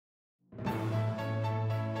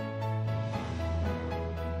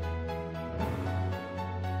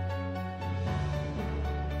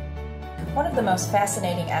One of the most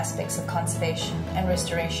fascinating aspects of conservation and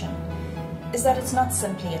restoration is that it's not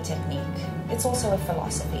simply a technique, it's also a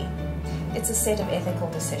philosophy. It's a set of ethical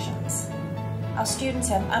decisions. Our students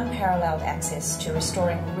have unparalleled access to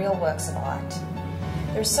restoring real works of art.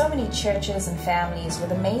 There are so many churches and families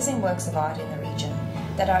with amazing works of art in the region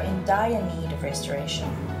that are in dire need of restoration.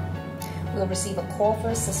 We'll receive a call for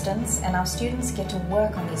assistance and our students get to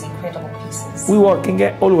work on these incredible pieces. We're working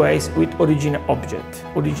always with original object,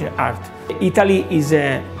 original art. Italy is,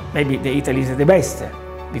 maybe the Italy is the best,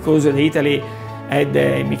 because the Italy had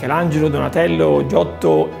Michelangelo, Donatello,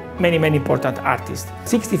 Giotto, many important artists.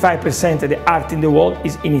 65% of the art in the world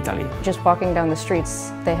is in Italy. Just walking down the streets,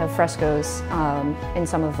 they have frescoes in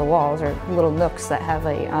some of the walls, or little nooks that have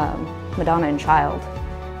a Madonna and Child.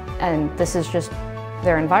 And this is just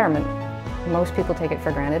their environment. Most people take it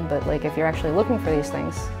for granted, but if you're actually looking for these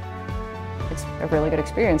things, it's a really good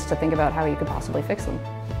experience to think about how you could possibly fix them.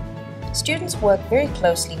 Students work very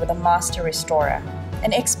closely with a master restorer,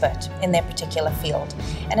 an expert in their particular field,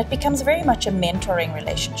 and it becomes very much a mentoring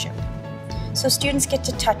relationship. So students get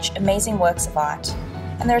to touch amazing works of art,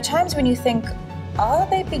 and there are times when you think, are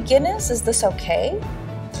they beginners? Is this okay?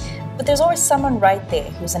 But there's always someone right there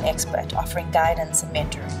who's an expert offering guidance and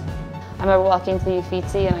mentoring. I remember walking to the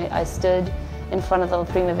Uffizi and I stood in front of the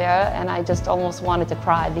Primavera and I just almost wanted to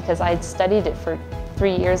cry because I had studied it for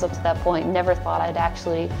 3 years up to that point, never thought I'd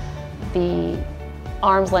actually be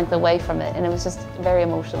arm's length away from it, and it was just very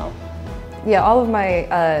emotional. Yeah, all of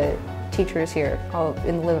my teachers here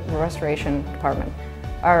in the restoration department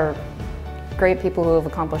are great people who have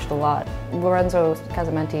accomplished a lot. Lorenzo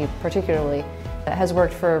Casamenti particularly has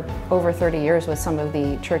worked for over 30 years with some of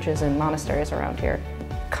the churches and monasteries around here,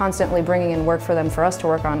 constantly bringing in work for them for us to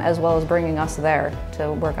work on, as well as bringing us there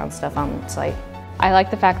to work on stuff on site. I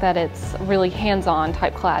like the fact that it's really hands-on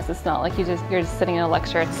type class. It's not like you're just sitting in a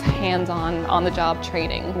lecture. It's hands-on, on-the-job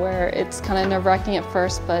training, where it's kind of nerve-wracking at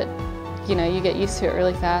first, but you get used to it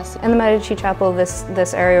really fast. In the Medici Chapel,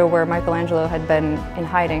 this area where Michelangelo had been in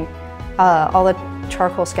hiding, all the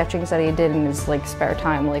charcoal sketchings that he did in his spare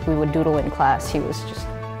time, we would doodle in class, he was just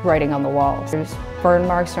writing on the walls. There's burn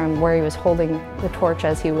marks from where he was holding the torch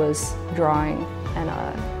as he was drawing, and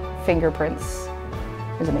fingerprints.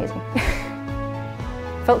 It was amazing.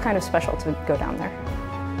 Felt kind of special to go down there.